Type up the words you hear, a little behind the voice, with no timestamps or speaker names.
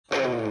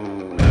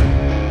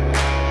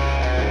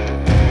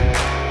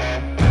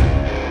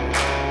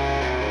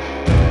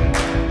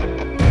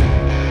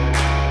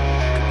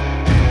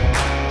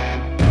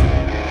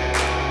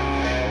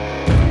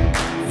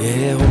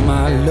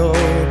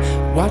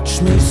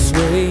me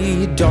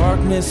sway,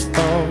 darkness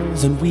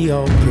falls and we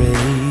all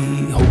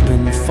pray,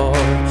 hoping for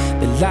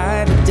the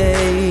light of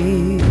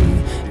day.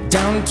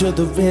 Down to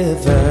the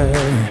river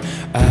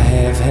I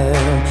have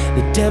held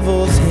the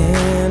devil's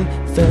hand,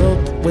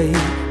 felt the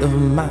weight of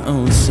my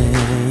own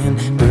sin,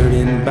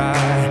 burdened by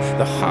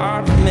the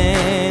heart of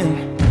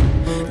man.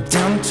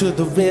 Down to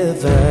the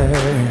river,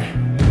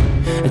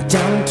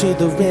 down to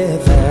the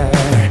river.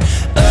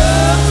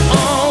 Up,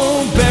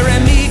 oh, bury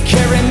me,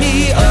 carry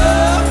me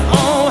up,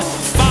 oh,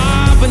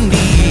 far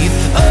beneath.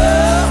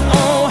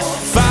 Oh,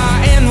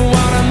 fire and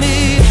water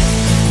me,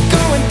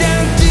 going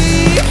down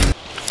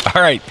deep.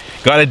 All right,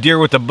 got a deer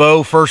with a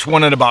bow. First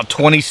one in about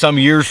 20-some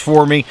years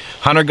for me.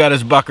 Hunter got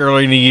his buck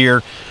early in the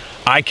year.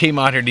 I came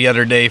out here the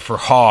other day for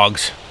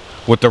hogs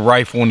with the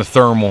rifle and the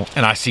thermal,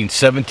 and I seen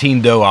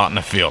 17 doe out in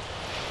the field,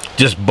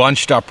 just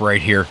bunched up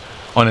right here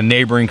on a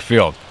neighboring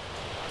field.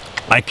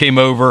 I came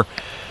over,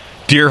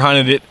 deer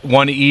hunted it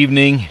one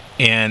evening,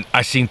 and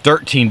I seen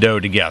 13 doe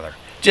together.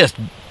 Just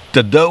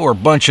the doe are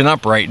bunching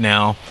up right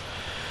now,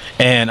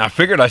 and I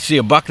figured I'd see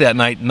a buck that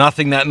night.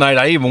 Nothing that night.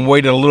 I even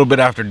waited a little bit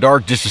after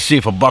dark just to see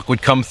if a buck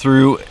would come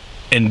through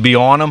and be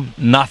on them.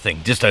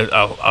 Nothing. Just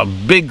a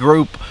big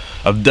group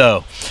of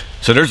doe.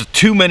 So there's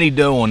too many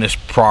doe on this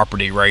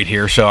property right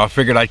here, so I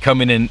figured I'd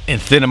come in and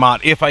thin them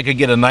out if I could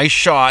get a nice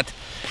shot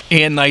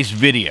and nice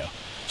video.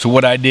 So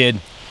what I did,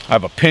 I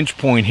have a pinch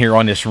point here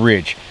on this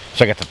ridge.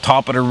 So I got the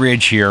top of the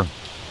ridge here,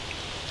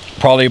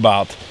 probably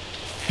about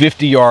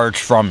 50 yards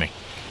from me.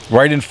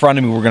 Right in front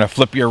of me, we're gonna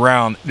flip you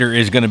around, there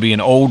is gonna be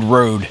an old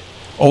road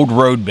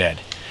bed.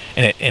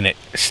 And it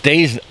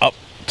stays up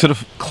to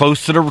the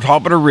close to the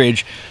top of the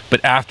ridge,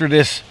 but after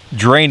this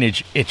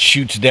drainage, it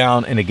shoots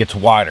down and it gets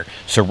wider.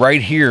 So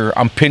right here,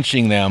 I'm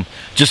pinching them,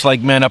 just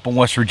like men up in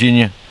West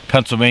Virginia,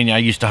 Pennsylvania. I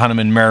used to hunt them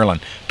in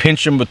Maryland.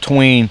 Pinch them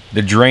between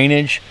the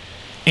drainage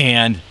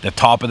and the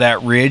top of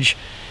that ridge,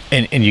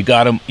 and you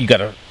got them. You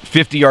got a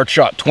 50-yard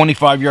shot,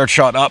 25-yard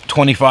shot up,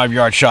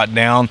 25-yard shot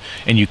down,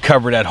 and you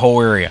cover that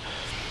whole area.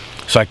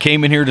 So I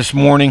came in here this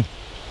morning,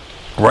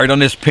 right on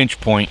this pinch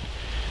point,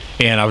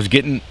 and I was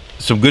getting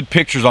some good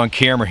pictures on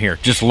camera here,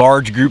 just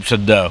large groups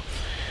of doe.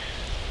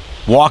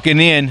 Walking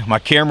in, my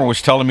camera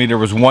was telling me there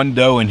was one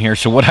doe in here.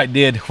 So what I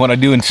did, what I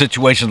do in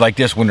situations like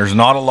this, when there's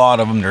not a lot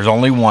of them, there's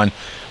only one,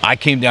 I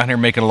came down here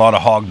making a lot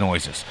of hog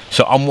noises.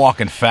 So I'm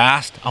walking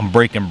fast, I'm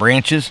breaking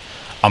branches,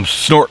 I'm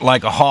snorting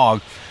like a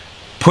hog,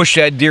 push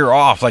that deer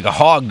off like a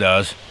hog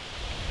does,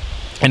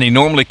 and they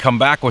normally come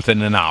back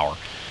within an hour.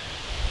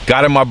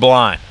 Got in my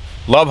blind.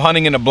 Love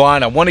hunting in the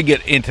blind. I want to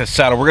get into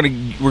saddle. We're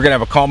gonna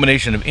have a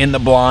combination of in the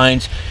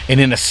blinds and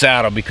in the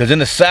saddle, because in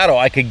the saddle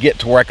I could get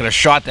to where I could have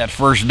shot that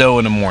first doe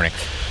in the morning.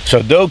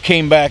 So doe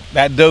came back,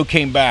 that doe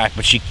came back,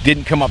 but she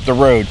didn't come up the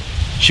road.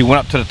 She went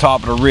up to the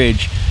top of the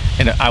ridge,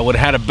 and I would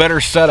have had a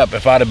better setup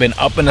if I'd have been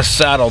up in the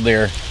saddle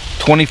there,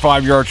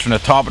 25 yards from the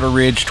top of the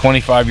ridge,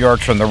 25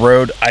 yards from the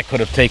road. I could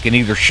have taken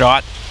either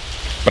shot,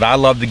 but I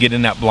love to get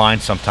in that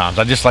blind sometimes.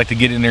 I just like to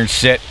get in there and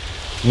sit.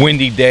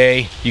 Windy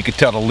day, you can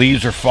tell the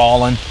leaves are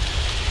falling.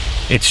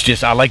 It's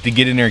just, I like to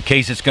get in there in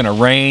case it's gonna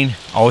rain.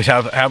 I always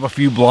have a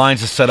few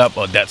blinds to set up.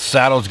 That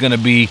saddle's gonna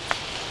be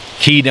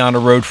key down the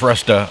road for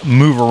us to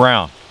move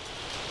around.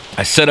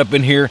 I set up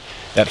in here,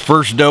 that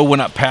first doe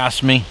went up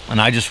past me, and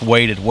I just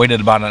waited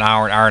about an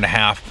hour and a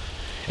half,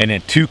 and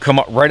then two come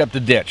up right up the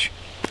ditch,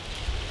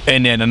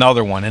 and then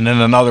another one, and then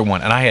another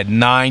one, and I had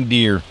 9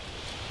 deer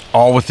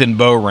all within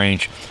bow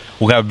range.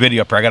 We'll have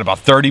video up here. I got about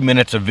 30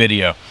 minutes of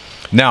video.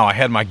 Now I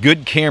had my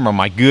good camera,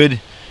 my good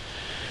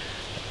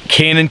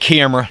Canon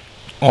camera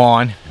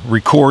on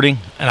recording,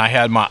 and I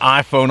had my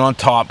iPhone on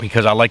top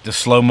because I like the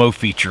slow-mo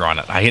feature on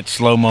it. I hit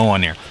slow-mo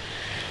on there.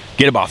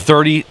 Get about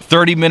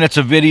 30 minutes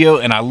of video,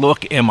 and I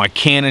look and my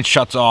Canon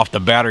shuts off. The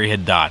battery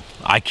had died.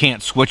 I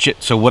can't switch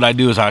it, so what I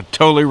do is I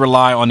totally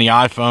rely on the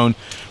iPhone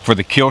for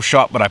the kill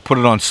shot, but I put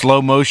it on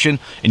slow motion,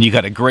 and you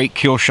got a great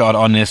kill shot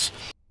on this.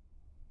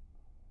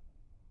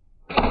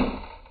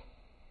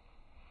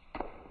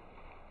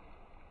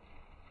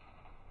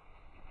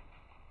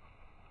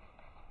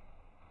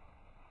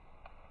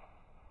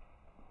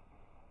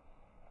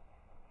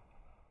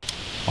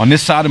 On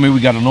this side of me,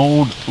 we got an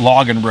old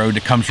logging road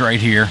that comes right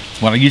here.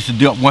 What I used to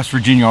do up in West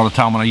Virginia all the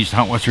time when I used to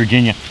hunt West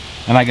Virginia,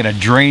 and I got a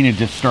drainage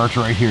that starts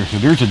right here. So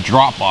there's a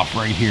drop off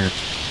right here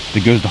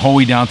that goes the whole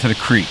way down to the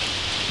creek.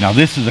 Now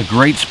this is a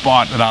great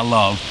spot that I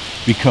love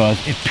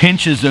because it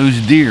pinches those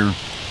deer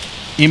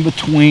in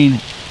between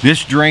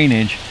this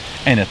drainage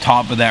and the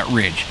top of that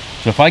ridge.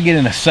 So if I get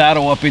in a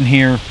saddle up in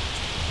here,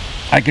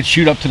 I could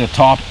shoot up to the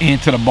top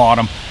and to the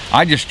bottom.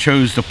 I just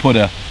chose to put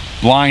a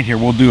blind here.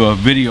 We'll do a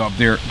video up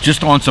there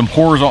just on some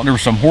horizontal, there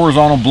was some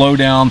horizontal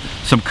blowdown,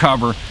 some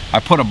cover.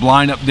 I put a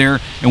blind up there,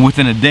 and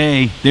within a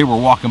day they were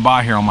walking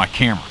by here on my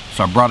camera.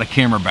 So I brought a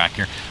camera back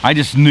here. I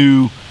just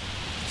knew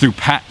through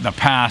the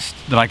past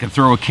that I could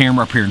throw a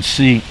camera up here and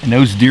see, and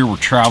those deer were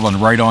traveling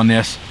right on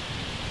this,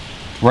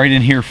 right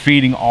in here,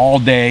 feeding all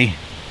day.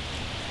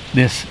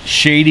 This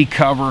shady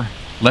cover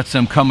lets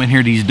them come in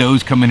here. These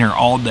does come in here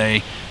all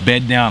day,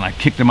 bed down. I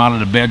kicked them out of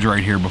the beds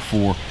right here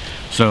before.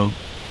 So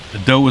The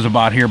doe was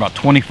about here, about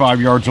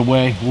 25 yards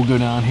away. We'll go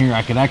down here.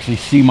 I could actually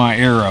see my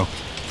arrow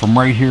from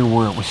right here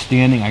where it was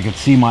standing. I could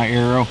see my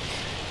arrow,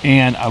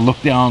 and I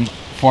looked down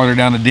farther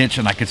down the ditch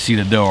and I could see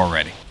the doe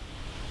already.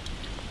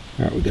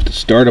 All right, we got the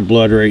start of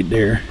blood right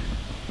there.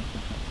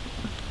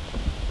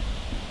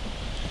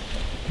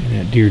 And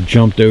that deer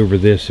jumped over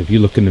this. If you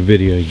look in the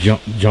video, he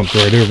jumped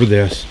right over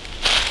this.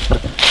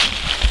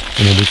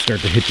 And then we start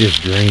to hit this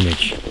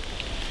drainage.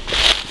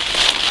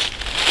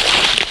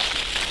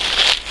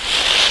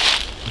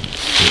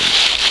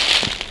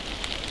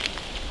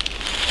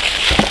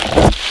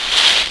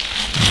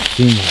 I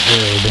seen my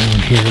arrow down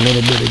here a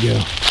little bit ago.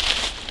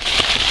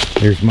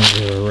 There's my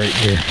arrow right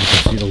there. I can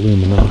see the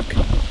luminoc.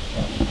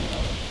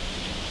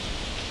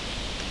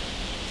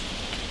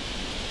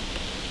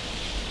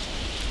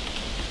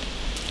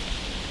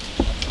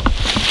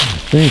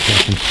 I think I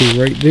can see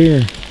right there.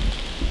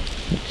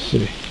 Let's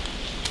see.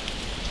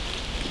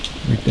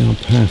 Right down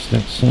past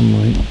that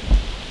sunlight.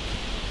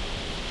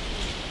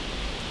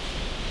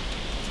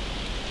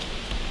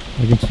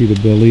 I can see the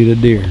belly of the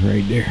deer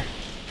right there.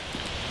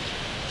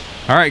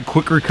 All right,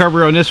 quick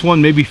recovery on this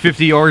one, maybe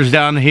 50 yards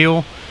down the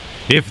hill,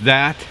 if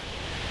that.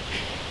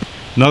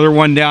 Another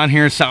one down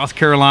here in South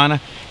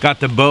Carolina. Got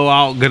the bow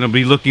out, gonna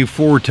be looking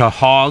forward to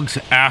hogs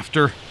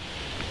after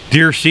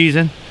deer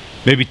season.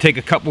 Maybe take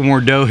a couple more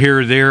doe here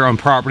or there on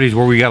properties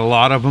where we got a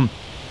lot of them.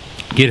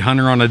 Get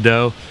hunter on a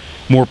doe,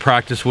 more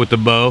practice with the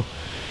bow.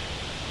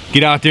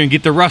 Get out there and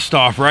get the rust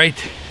off, right?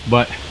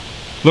 But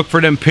look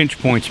for them pinch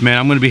points, man.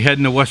 I'm gonna be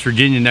heading to West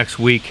Virginia next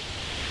week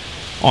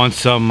on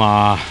some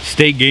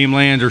state game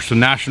lands or some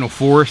national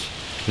forest.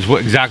 Is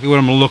exactly what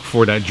I'm gonna look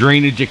for. That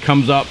drainage that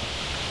comes up,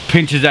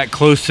 pinches that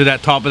close to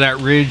that top of that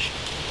ridge.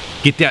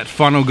 Get that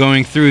funnel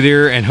going through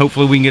there, and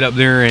hopefully we can get up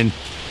there in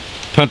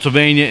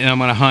Pennsylvania, and I'm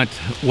gonna hunt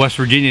West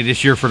Virginia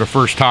this year for the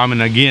first time.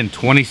 And again,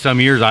 20 some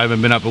years I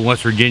haven't been up in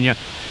West Virginia.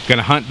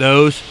 Gonna hunt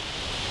those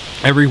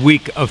every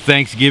week of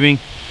Thanksgiving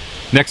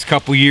next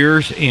couple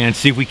years and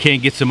see if we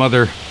can't get some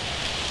other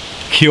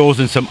kills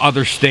in some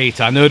other states.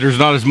 I know there's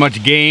not as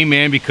much game,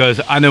 man, because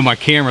I know my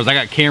cameras, I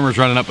got cameras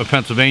running up in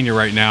Pennsylvania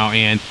right now,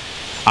 and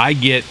I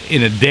get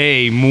in a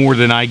day more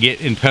than I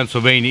get in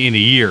Pennsylvania in a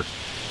year.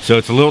 So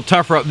it's a little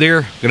tougher up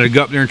there. Gonna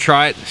go up there and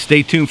try it.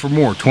 Stay tuned for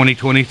more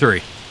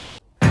 2023.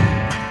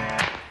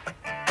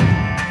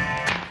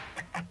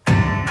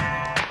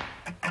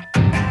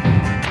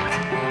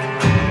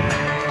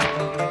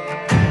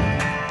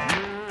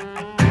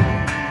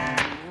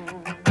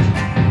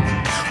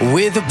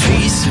 With a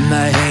piece in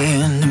my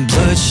hand and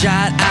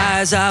bloodshot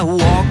eyes, I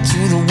walked to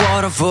the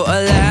water for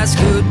a last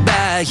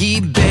goodbye. He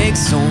begged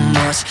so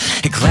much,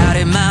 it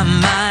clouded my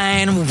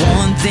mind.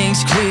 One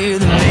thing's clear,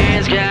 the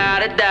man's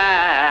gotta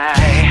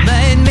die.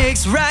 Might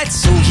makes right,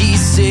 so he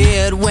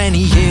said, when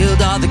he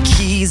held all the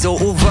keys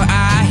over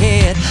our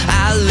head.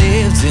 I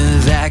lived in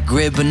that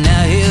grip, but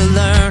now he'll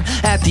learn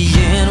at the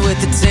end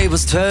with the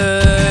tables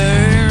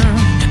turned.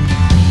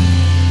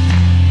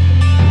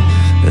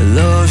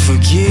 Lord,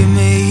 forgive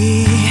me